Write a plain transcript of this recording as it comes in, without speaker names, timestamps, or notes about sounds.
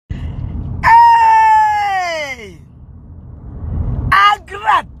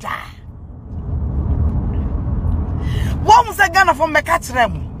say Ghana for me catch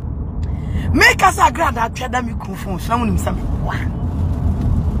them. Make us Agradaa T0T0 me confirm. Some of them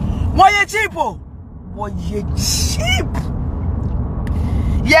why you cheap? Why you cheap?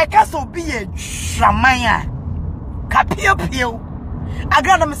 Ye kaso be a shamaya. Kapio pio.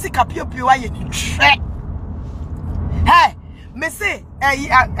 Agradaa me see kapio pio why you track. Hey, me say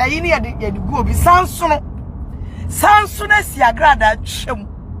you need to go be Samson. Samson is Agradaa T0T0.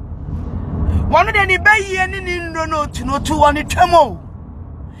 One of the bay any no to no two on the tremo.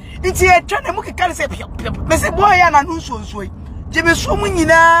 It's a T0T0 muki can say me say boy and no so so. Jimmy so many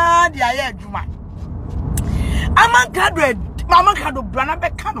na the air juma. Among cadre, Mamma Cado Brana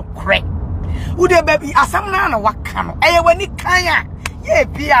Becano crack. Would a baby asamna what cano? When it kaya, ye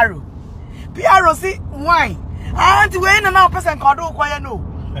Piaro. Piaro see why? Auntie when an office and Cado quiet no.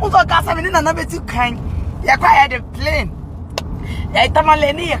 Also got some in another two kind. Ya quiet a plane.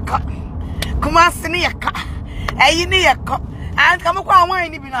 Yatamaleni a cut. Kumasini a cut. Ayini a cut. And come on,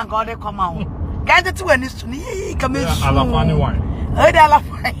 wine even on God come out. Gather to an is come in. I love funny wine. I love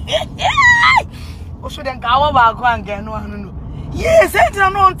also then go about and get no. Yes, I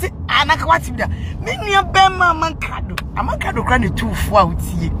don't know. And I got it. Many a bema mancado. A mancado granny too far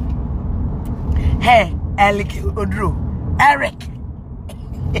with you. Hey, Alec Odro, Eric.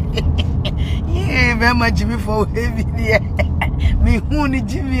 Yeah, Bema Jimmy for heavy. Me who need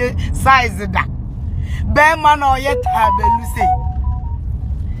Jimmy size that. Bema no yet have a Lucy.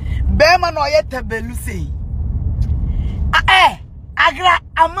 Bema no yet have a Lucy. Agra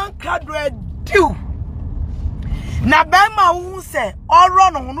amancado do. Na Bema who say, all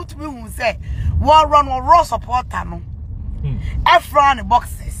run on not to be who say, war run or raw supporter no. F-run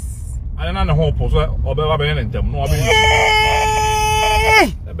boxes. I don't know how or them. No,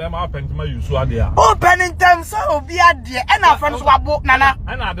 Bema open my use open in terms so be a dear and our friends were both Nana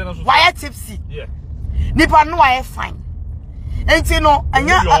and I don't know why tipsy. Yeah. Nipa no I fine. And you know, and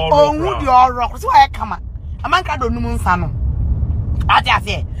ya would your rock so I come. A man can do no sano. I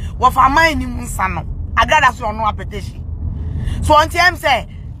say, what for my new sano? I got us no appetition. So on time say,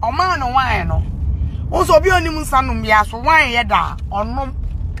 oh man, no wine no. Also be on the sano, ya so wine yada or no.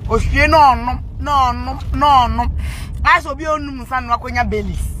 O she no. I so be on the sano when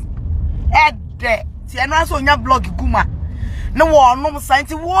bellies. Ed, see, and I saw your blog guma. No one, no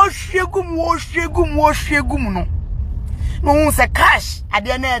science, wash your gum, no. No, say cash, I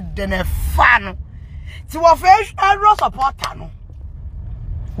didn't then a fan. To a fresh arrow supporter, no.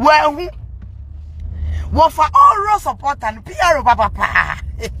 Well, what for all row support and PR papa?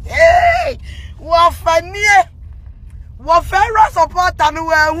 Hey, what for near? What for row support and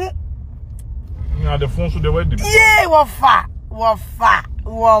well? Now the phone should the way. Yeah, what for?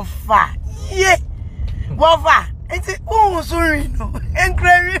 Yeah, what for? It's oh sorry no.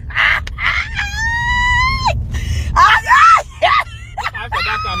 Encourage.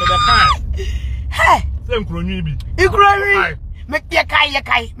 Hey, same crony be. You crony. Make your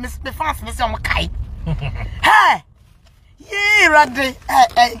kai, Miss the fast, Miss on kai. Hey, yeah, Raddy,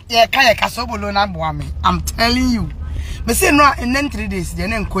 yeah, Kaya Casobolo, I'm telling you. Me say no, in then 3 days, the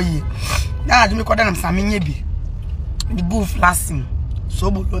name Koye. Now I do me call them Saminyebi. The booth lasting.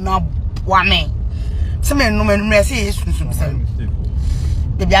 Sobolo na Wame. Some men no man say yes,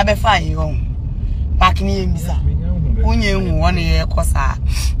 the Biabe fire home. Back in the Misa. Only 1 year, cosa.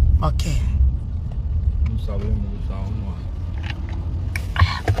 Okay.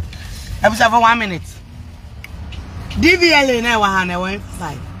 I was over 1 minute. DVLA now, I went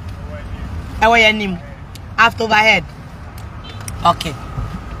 5. I was your name after overhead. Okay.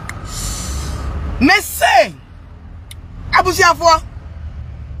 Messy. I was here for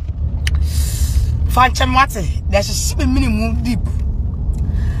Fancham Water. There's a 7 minute deep.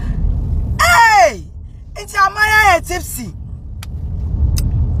 Hey, it's a Maya tipsy.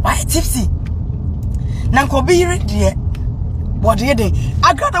 Why tipsy? Nanko be ready. What do you do?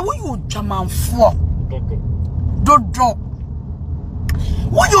 I got a you German for Dodo.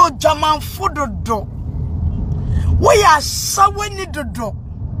 What you German for Dodo? We are so many Dodo.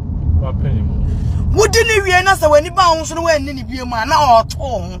 What didn't we answer when you bounce away any be a man or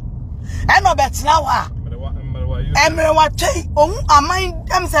tone? I'm not better now. M0CKS. Oh, I mind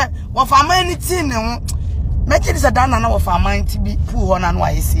them say, what for my anything? Make it a done and of our mind to be poor on and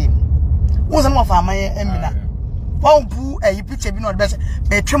why you see. Wasn't of our mind, Emina. Oh, poo, a picture be not better.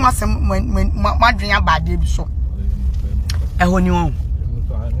 They trim us when my drink about the so. I want you on.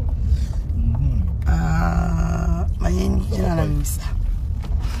 My engine.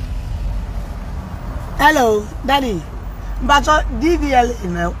 Hello, Daddy. But DVL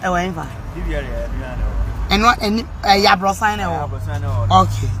in a wine. And what any Yabro sign?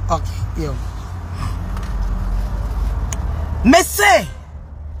 Okay, yo. Me say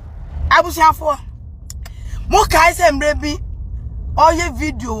abusiafo mo kai se mbre bi oye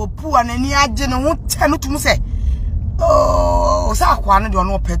video pu anani age ne ho tenu tum se oh sa akwa no de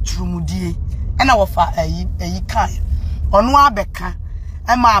ono petru mu die e na wo fa ayi kai ono abeka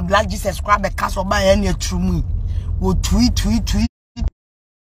e ma Black Jesus kwa beka so ba ya na atru mu wo tui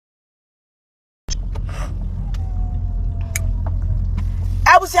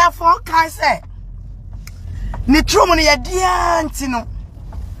abusiafo kai se ni tru mu ne ye dia nti no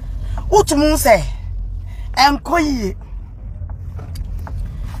utumu se enkoyi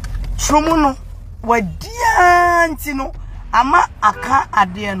trumu no wadia nti no ama aka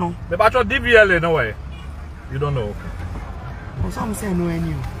ade no the battle DVL no way you don't know some say no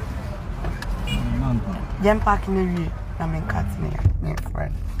any yen pack na wie na men cat me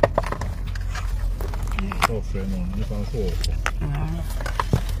friend oh friend no you can go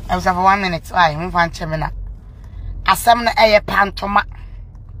I was for 1 minute why won fan chemina asem na eye pantoma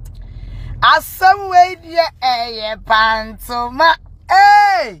asem we die eye pantoma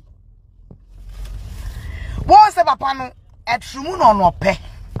hey won se papa no etrumu no no pe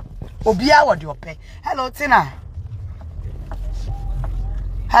obia wo de ope hello Tina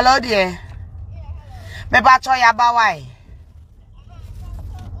hello dear me ba cho ya ba why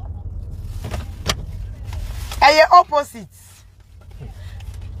eye opposite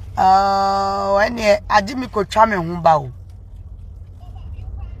when ye adimi ko twa me ho ba o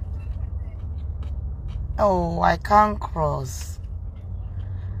oh I can't cross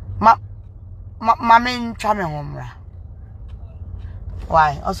ma men twa me ho mra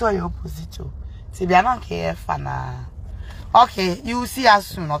why also your opposite too see be not care fana okay you will see us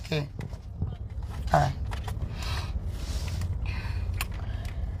soon okay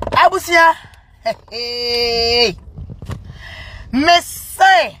abusia hey me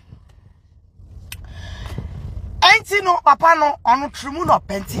say enti no papa no onu trimu no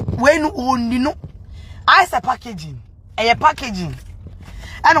penti we no oni no I say packaging packaging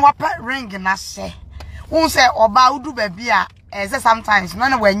and what ring na say won say oba udu baby a say sometimes no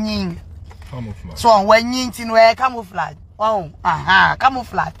na wanyin camouflage so wanyin ti no camouflage oh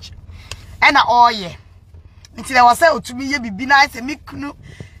camouflage and oye nti na wase otumi ye bibi na say mikunu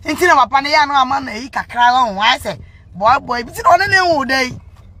nti na papa ne ya no ama na yi kakra won I say boy bi ti no na hu dai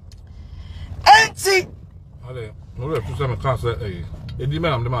enti ale no le tu say me kan say edi me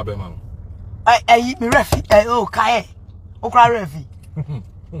am de ma be ma no me refi oh kai okra refi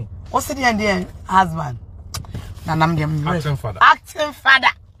what's the end husband na nam dem acting father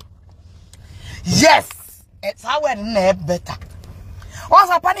yes it's how we na better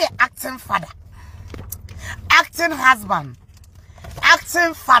what's upon the acting father acting husband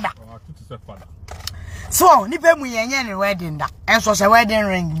acting father so ni pe mu yenye ni wedding da enso se wedding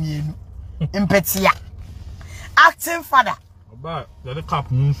ring mienu impetia acting father oba the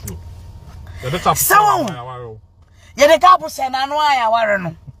cap nunso the cap so ye de cap se na no aya ware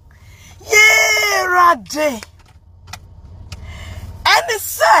no ye rade and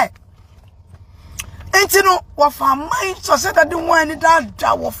say entino wo fa man so say that the one ni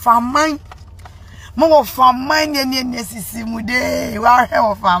da wo fa man mo wo fa man ne sisi mu de wa he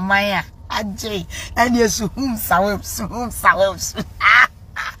wo fa man aje and yesu hum sawe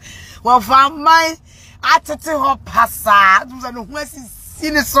wo fa man atete ho pasa do no hu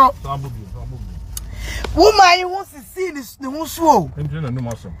asisi ni so woman you want to see this the who so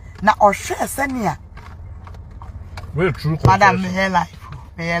na ohwe senia we true madam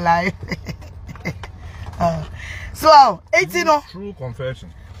me life so 18 no true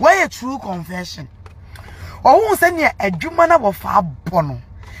confession where a true confession or who senia adwuma na wo fa abono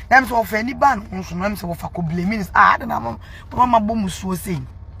dem so of any ban nso no dem so wo fa ko blame means I don't know mama bom so say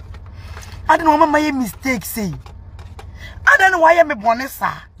I don't know mama ye mistake say I don't know why you me born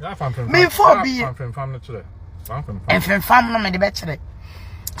sir. Me for be fam no me de be kire.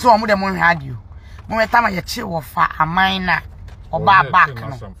 So omo de mo hwade you. Mo meta ma ye chi wo fa aman na oba back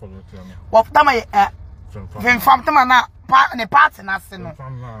no. Wo tama ye fam tama na ne party na se no.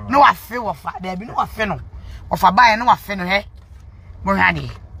 No wa fe wo fa. There be no wa fe no. Wo fa ba ye no wa fe no he. Mo hwade.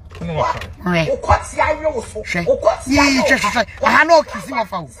 O kwati ayo wo so. O kwati ayo. Che. Aha no kisi wo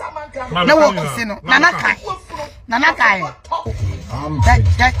fa wo. Na wo kisi no. Nana kai. A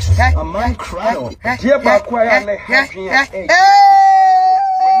man cry. Dear Bakwaya le happy.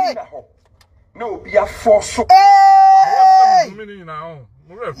 No be a force. Yeah,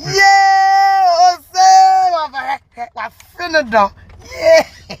 o say wa finado. Yeah.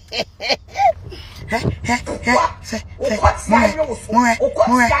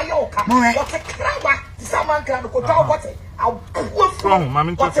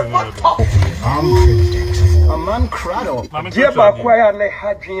 man cradle. Dear Baquia, they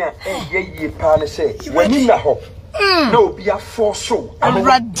had Gina and ye say, when in the hop. No, be a force so. I'm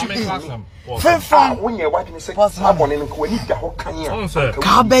ready. When you're watching, say, someone in when you go,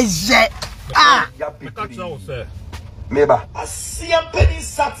 Cabbage. Ah, Meba. I see a penny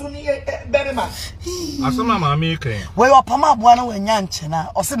Saturday, very much. As a mamma making. Well, your Pama Buano and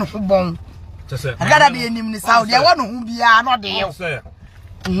Yanchena, or send a bone. I gotta be in the South. I want to be not there.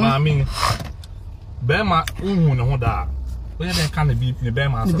 Mammy Bema, no da. Where then can be the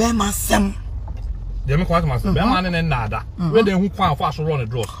Bema? The Bema Sam. The American master, Bema and Nada. Where then who can't fast run the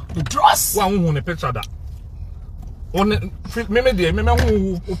dross? The dross. One who a picture that. On maybe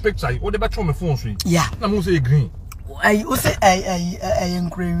who picture what the bathroom phone suite. Yeah, I'm say green. I say I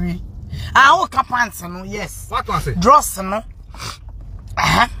inquiry. I will capans, no, yes. What was it? Dross, no.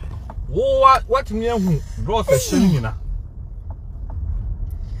 What near who draws a sending?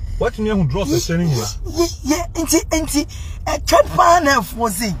 What near who draws a sending? Yeah, ain't a chop pan for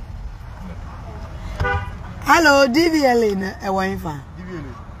see. Hello, DVL, a wife.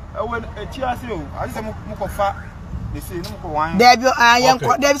 I went a TSO. I just a mukofa. They say no one. There I am.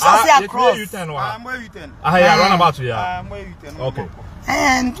 There's a cross. I'm where you ten. I run about you. I'm where you ten. Okay.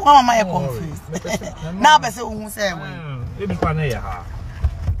 And one of my confused. Now, I say, who say, it's funny.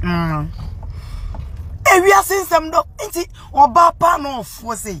 We are saying some dog, ain't it? Or Bapa off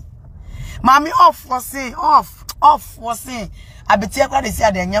for say. Mammy off for say, off for say. I bet you what they say,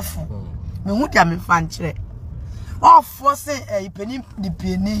 they're never. Me who can me fan check. Off for say a penny, the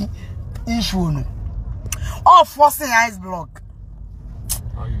penny issue. Off for say ice block.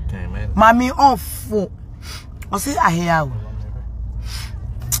 Mammy off for. I say, I hear.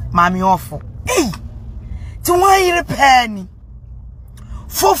 Mammy off for. Hey, to one year penny.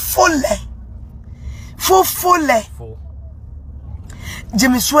 For full.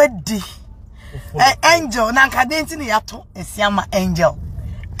 Jimmy Sweddy. Angel, Nankadenti yato, Esiama Angel.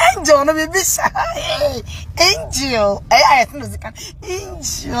 Angel, no baby. Angel. I think it's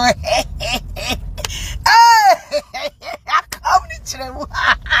Angel. I come to them.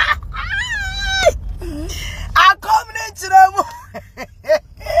 I come to them.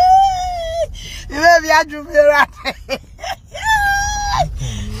 You may be a jubilant.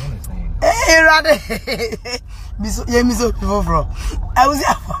 Hey, rather. Miso people from. I was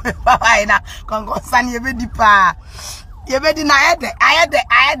here for me. Now, Konkonte, you be deeper. You be the I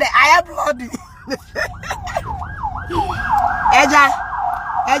had bloody. Eja,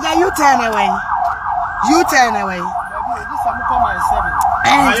 you turn away. You turn away.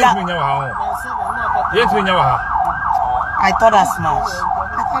 I thought as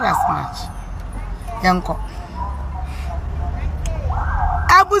much. Yanko.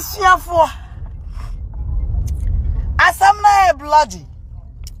 Abusia for Asamna bloody.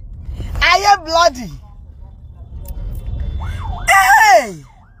 I am bloody. Hey!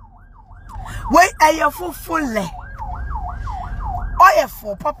 Wait, I am full. Oh,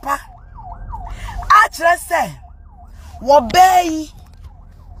 for papa. Actually, say, Wobey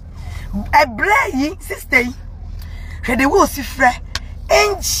a bray, sister. He will see Fred.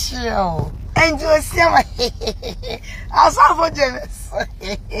 Angel. Angel, Siama. I saw for jealous.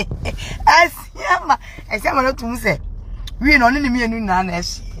 As Siama, not to say, we know me and Naana.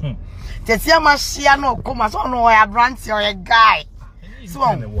 Siama, she no come as on a branch or a guy. So,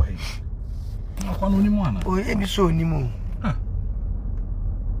 oh, you show any more.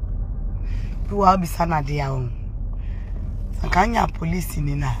 You will be sana dear own. Can you police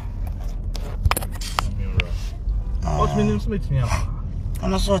in now? What's my name? Smith now.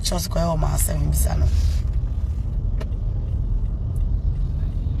 I'm not sure just go home and say me sana.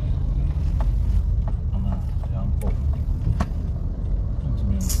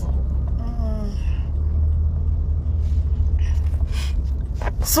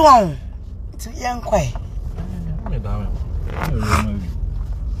 So, to young quay.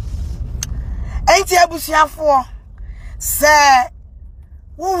 Ain't you able to have for? Say,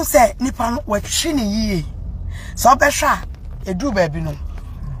 who say Nippon were chinny ye? So, Besha, a do baby no,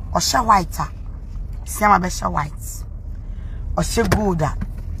 or shall whiter, Sama Besha whites, or she good,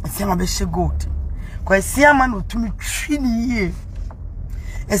 and Sama Besha good. Quite Siaman to me chinny ye.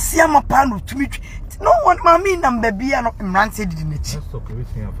 A Siama pan to me. No one, mammy, and baby are not ranted in it.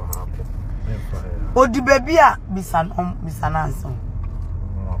 Oh, the baby are Miss Ananson.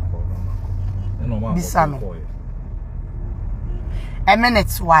 Bisano. A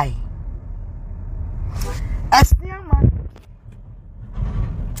minute, why? As near man.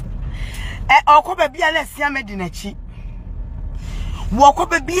 Walk up a beer, let's see a medinachi. Walk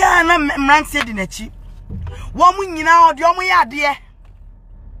up a beer and a man said in a cheap. One wing now, the only idea.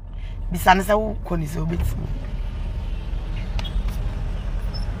 Bisanasa, who can is a bit.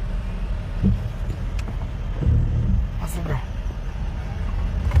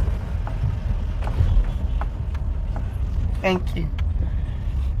 Thank you.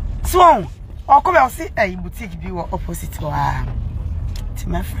 So, I'll come and see a boutique be opposite to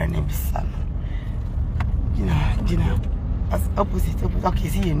my friend and son. You know, as opposite. Okay,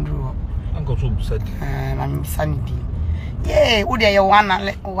 see you in Drew. Uncle so said, I'm Sunny D. Yeah, would you one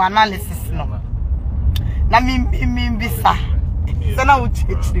analysis? No, na me bisa. So now we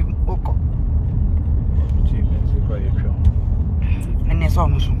change him. And there's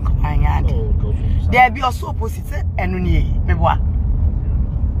almost there be also opposite and me boy.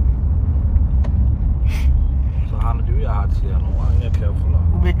 So how do you have here? No,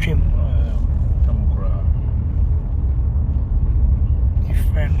 careful. We trim.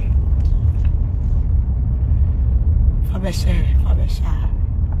 Friend. Fabesha.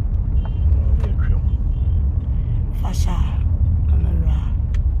 Fasha. Camera.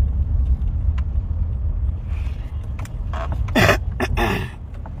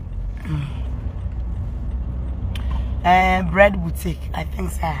 Bread boutique. I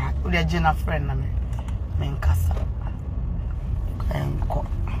think so. With a Jenna friend, I mean, Casa.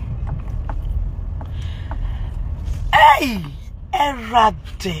 Hey!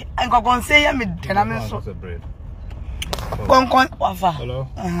 Agradaa. I'm going to say, I'm bread. Konkonte, wafa. Hello.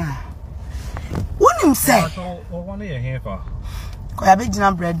 What him say? One year here for. I be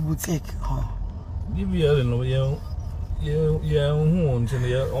Jenna bread boutique. DVL no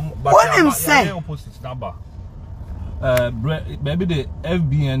what him say? Opposite number. Maybe the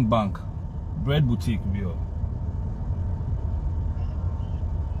FBN Bank bread boutique bill.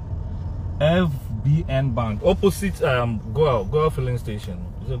 FBN Bank opposite Goa filling station.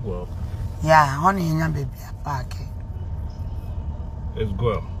 Is it Goa? Yeah, honey, in your baby park. It's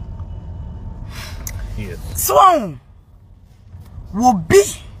Goa. Yes. So will be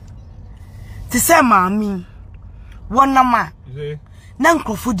to say mommy one nama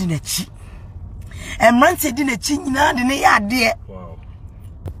nanko food in a chi and man said in a chin in a yard dear. Wow.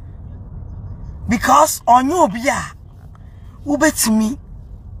 Because on your beer who bet me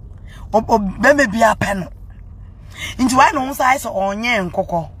or baby a pen into one on size or onion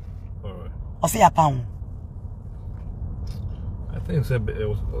cocoa or say a pound. I think it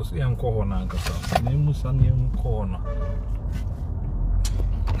was young corner. Name was a young corner.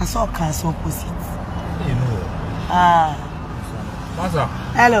 I saw cars opposite. You know. Maza.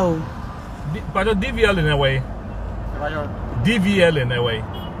 Hello. But a DVL in a way. DVL in a way.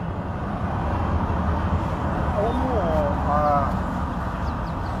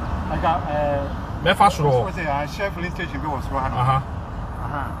 I got my first row. Was a chef police station was one.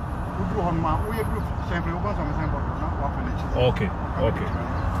 Okay.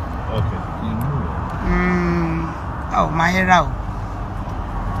 Oh, my hero.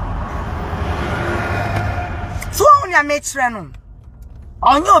 So on your mates run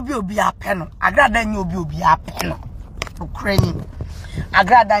on your be a pen. Agradaa you be a pen. Ukrainian.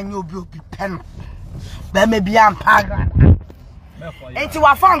 Agradaa you be pen. There may be a paragraph. Ain't you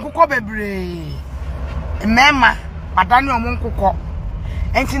a fan cook bebre? Mema, but Daniel won't cook.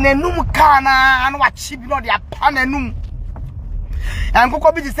 Ain't in a num cana and what she be not their panenum. And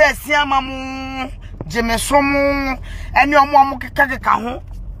cook be the say, Siamamu, Jimmy Somu, and your mom kaka.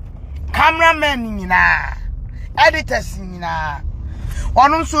 Cameraman in editors in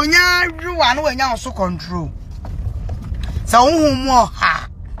one so you one when you so control. So more ha.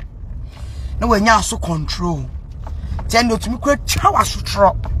 No when you so control. Tendo to me quite chow should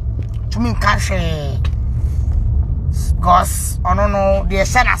drop to me cash. Cause I don't know the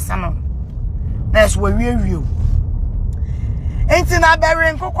son. That's where we review. Ain't in a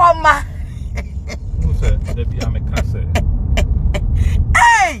berry cocoma.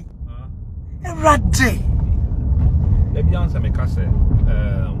 Hey! Agradaa. Let me answer my cassette.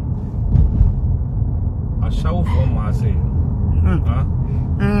 A shower from my say.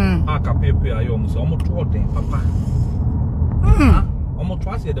 I can pay I almost 2 days, Papa. Almost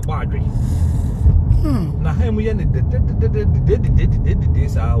twice at the bar drink. Now, him we ended the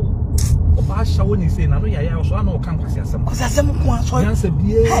days out. Papa showing his saying, I know ya also I know can't pass some. Cause I said, answer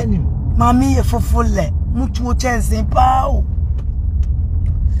be Mammy, a for full let mutual chance in pow.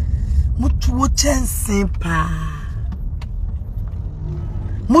 Mutual chance in pa.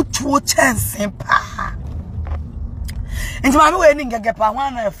 Mutual chance in pa. And my wedding get pa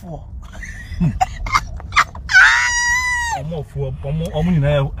 1 4.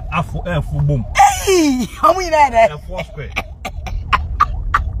 Boom. Hey, how many there? 4 square.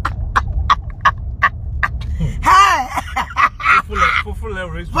 Hi. Full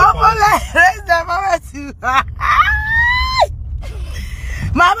raise. Raise the mama too.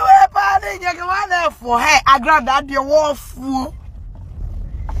 Mama, we're partying. You can 1 4. Hey, Agradaa the war fool.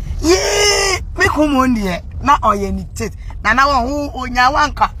 Yeah, make home on there. na oyenitate na won hu onya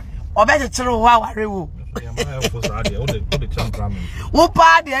wanka obechechere wo aware wo wo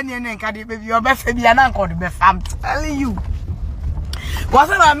pa de ene nka de baby obefa bia na nka o de befa I'm telling you was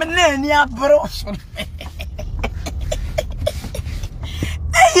na me na ani abro so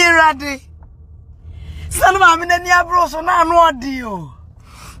Agradaa Sanu ma me na ani abro so na anu odi o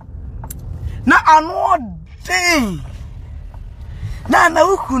na anu odi na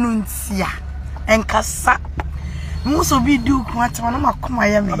ukunu ntia enkasa muso bi du ku atema na makoma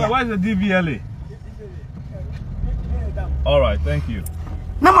ya me. Why is the DBLA? All right, thank you.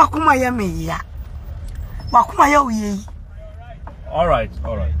 Na makoma ya me ya. Makoma ya oye. All right.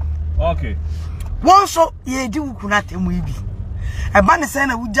 Okay. Won so ye di ukunu atemu ibi. E ba ne se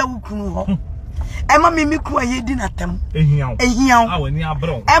na wuja ukunu ho. E ma me ku aye di natem. Ehian. Ah, wani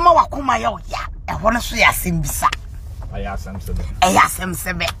abro. E ma wakoma ya oya. E ho ne so ya sembisa. Ayasem sebe. Ayasem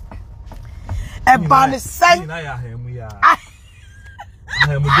sebe. E ba ne sen. Na ya hemu ya.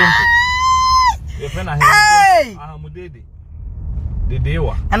 Hemu donko. Ye fe na hemu. Hemu dede. Dede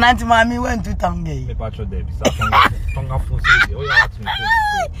wa. Ananti mami went to town gay. Me patcho debi. Sa tonga fo se. O ya wat me.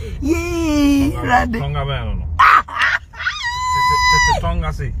 Yee, Agradaa. Tonga be no.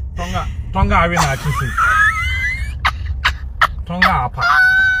 Tonga se. Tonga ari na chi se. Tonga apa.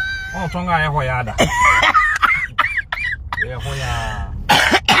 Oh, tonga ye ho ya da. Ye ho ya.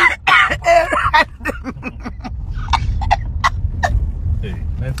 Hey,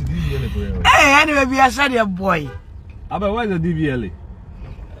 that's the DBLA. Hey, anyway, be a shady boy. But why the DBLA?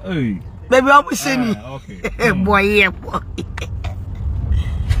 Hey, baby, I'm saying, okay. Hey, boy.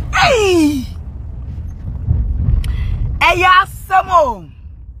 Hey, Samo.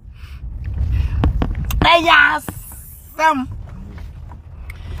 Sam.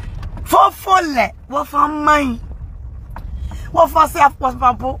 For let. What for mine? What for say of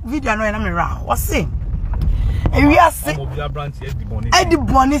papa video no na me ra. What say? And we are saying Eddie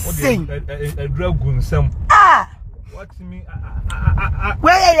Bonnie saying dragon nsem. What me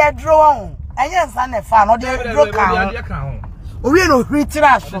where you draw on? And yes, and a fan or the draw can. We no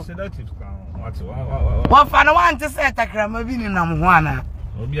retira so. What fan want to say takrama bi ni nam ho ana.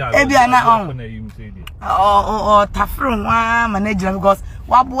 Ebia na on. Oh, tafro wa manager because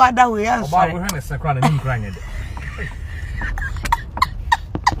wabu ada we answer. Oba we hwe sekra na nim kranye de.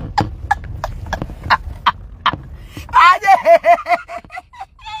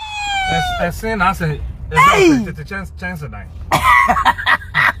 I say na say the chance of dying.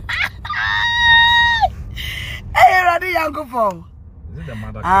 Hey, Agradaa Yanko for. Is it the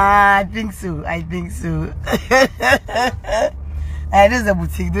mother? I think so. This is the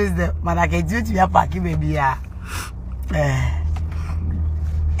boutique. This is the mother. Can do it to your party, baby. Hey,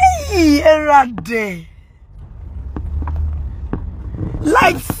 Agradaa.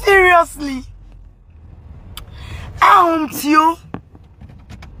 Like seriously. You.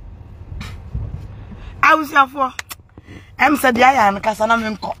 I was here for M0CKS and Kasana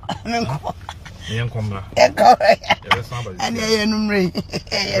Menko. And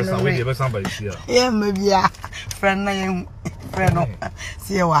somebody here. Yeah, maybe a friend.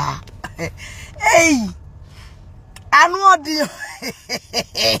 See what? Hey, and what do you?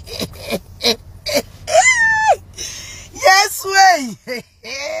 Yes, way.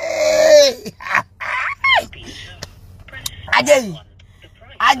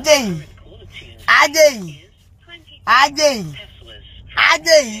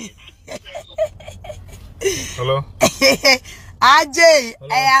 Hello? Ajay,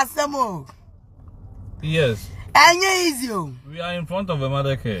 Samo. Yes. Easy. We are in front of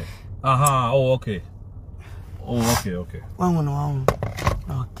M0CKS. Aha, oh, okay. Okay. One.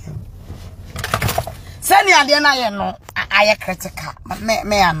 Okay. Send you I know. I critical.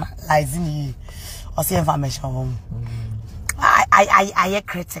 Me analyzing you. Or see information. I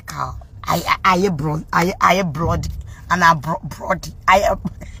critical. I broad. I broad. And I broad.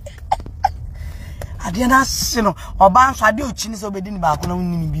 I didn't see no. Or bounce. I do chin so bedin back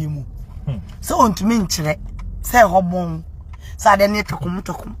on me. So on to me, say hobon. So I didn't come.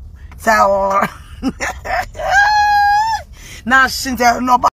 So now, since no.